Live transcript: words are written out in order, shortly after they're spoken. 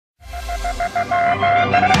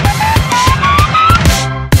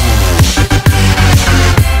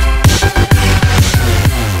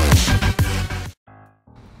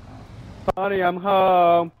Honey, I'm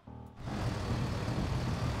home.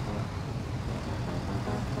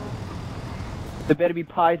 There better be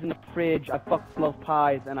pies in the fridge. I fucking love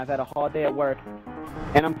pies, and I've had a hard day at work.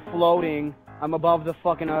 And I'm floating. I'm above the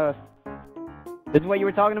fucking earth. This is what you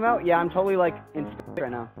were talking about? Yeah, I'm totally, like, in space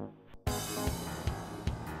right now.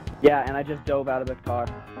 Yeah, and I just dove out of the car.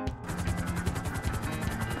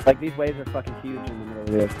 Like, these waves are fucking huge in the middle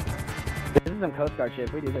of this. This is some Coast Guard shit.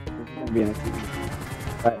 If we do this, this is gonna be an experience.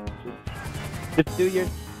 But, just do your...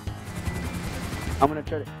 I'm gonna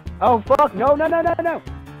try to... Oh, fuck! No!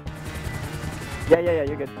 Yeah,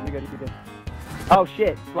 you're good. You're good. Oh,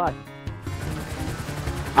 shit. Fly.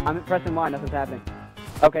 I'm pressing Y, nothing's happening.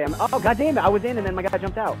 Okay, oh, goddamn it, I was in and then my guy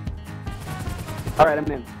jumped out. Alright, I'm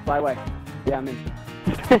in. Fly away. Yeah, I'm in.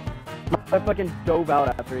 I fucking dove out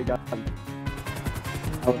after he got him.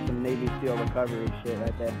 That was some Navy SEAL recovery shit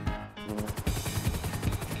right there.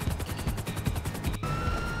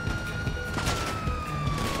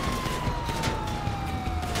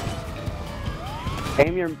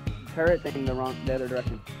 Aim your turret thing the other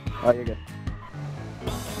direction. Oh, you're good.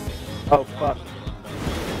 Oh, fuck.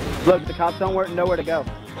 Look, the cops don't know where to go.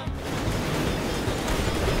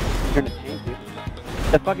 You're in a tank, dude.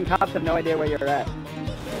 The fucking cops have no idea where you're at.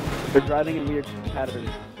 They're driving in weird patterns.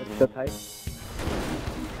 It's so tight.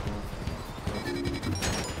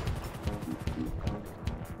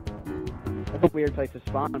 That's a weird place to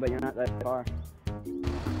spawn, but you're not that far.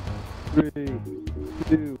 3,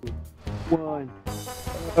 2, 1.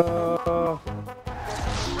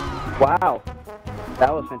 Wow.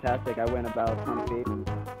 That was fantastic. I went about 20 feet.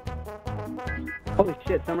 Holy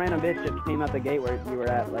shit, some random bitch just came out the gate where you were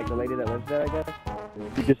at, like the lady that lives there, I guess.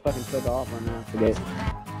 You just fucking took off running out the gate.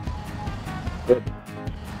 Good.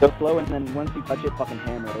 Go slow and then once you touch it, fucking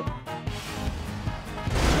hammer it.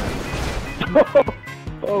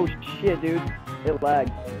 Oh shit, dude. It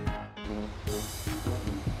lagged.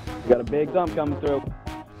 You got a big dump coming through.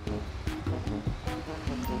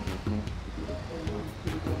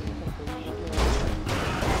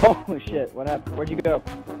 Holy shit, what happened? Where'd you go?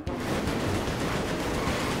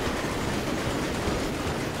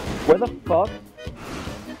 Where the fuck?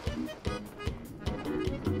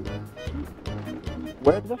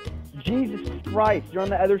 Where the Jesus Christ, you're on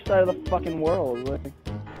the other side of the fucking world. Like,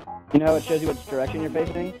 you know how it shows you which direction you're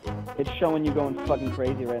facing? It's showing you going fucking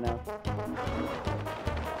crazy right now.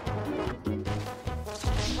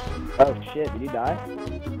 Oh shit, did you die?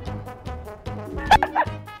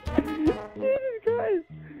 Jesus Christ.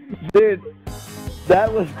 Dude,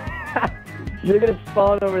 that was... You're gonna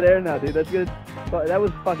spawn over there now, dude. That's good. That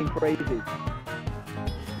was fucking crazy.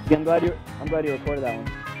 Yeah, I'm glad you recorded that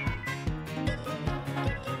one.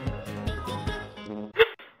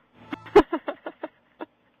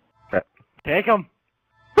 Take him.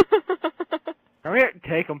 Come here.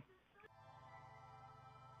 Take him.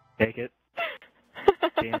 Take it.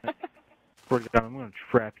 Damn it. I'm gonna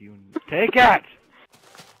trap you and take it.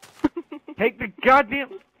 Take the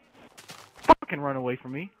goddamn. Fucking run away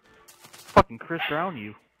from me. Fucking Chris Brown,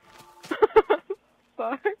 you.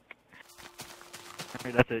 Fuck.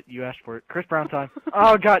 Alright, that's it. You asked for it. Chris Brown time.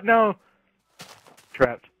 Oh god, no!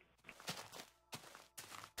 Trapped.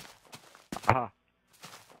 Aha.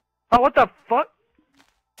 Oh, what the fuck?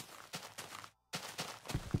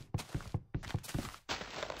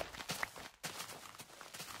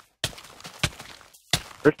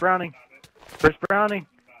 Chris Browning. Chris Browning.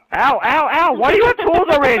 Ow, ow, ow! Why do you have tools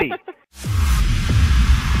already?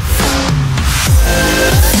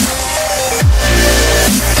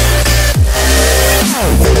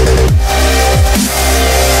 Oh.